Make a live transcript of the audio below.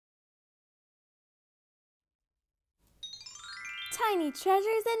Tiny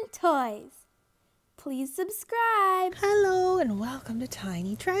treasures and toys. Please subscribe. Hello and welcome to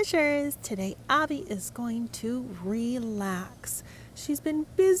Tiny Treasures. Today Abby is going to relax. She's been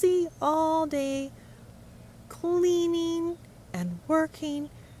busy all day cleaning and working,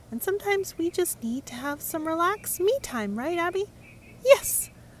 and sometimes we just need to have some relaxed me time, right, Abby? Yes.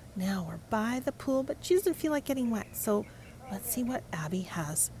 Now we're by the pool, but she doesn't feel like getting wet, so let's see what Abby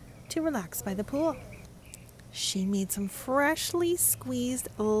has to relax by the pool. She made some freshly squeezed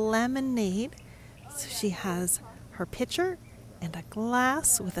lemonade. So she has her pitcher and a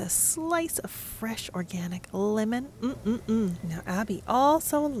glass with a slice of fresh organic lemon. Now Abby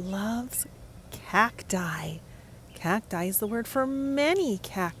also loves cacti. Cacti is the word for many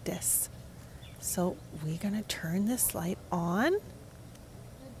cactus. So we're going to turn this light on.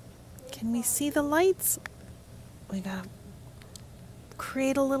 Can we see the lights? We got to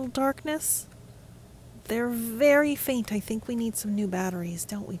create a little darkness. They're very faint. I think we need some new batteries,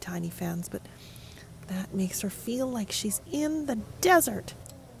 don't we, Tiny fans? But that makes her feel like she's in the desert.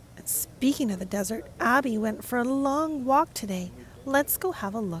 And speaking of the desert, Abby went for a long walk today. Let's go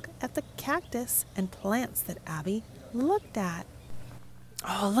have a look at the cactus and plants that Abby looked at.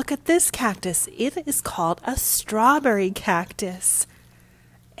 Oh, look at this cactus. It is called a strawberry cactus.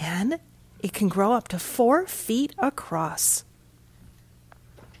 And it can grow up to 4 feet across.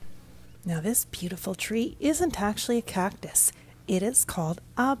 Now this beautiful tree isn't actually a cactus. It is called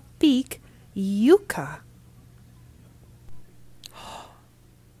a beak yucca.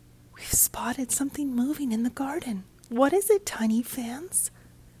 We've spotted something moving in the garden. What is it, Tiny fans?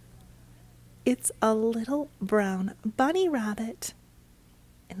 It's a little brown bunny rabbit.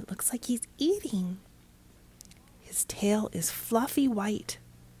 And it looks like he's eating. His tail is fluffy white,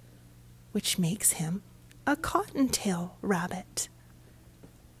 which makes him a cottontail rabbit.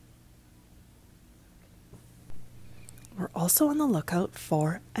 We're also on the lookout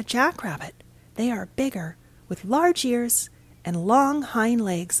for a jackrabbit. They are bigger, with large ears and long hind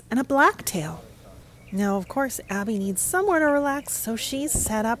legs and a black tail. Now, of course, Abby needs somewhere to relax, so she's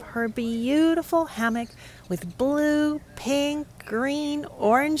set up her beautiful hammock with blue, pink, green,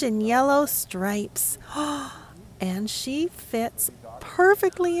 orange, and yellow stripes. And she fits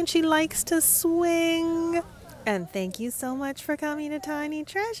perfectly, and she likes to swing. And thank you so much for coming to Tiny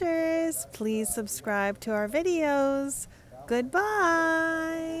Treasures. Please subscribe to our videos.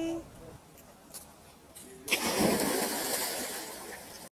 Goodbye.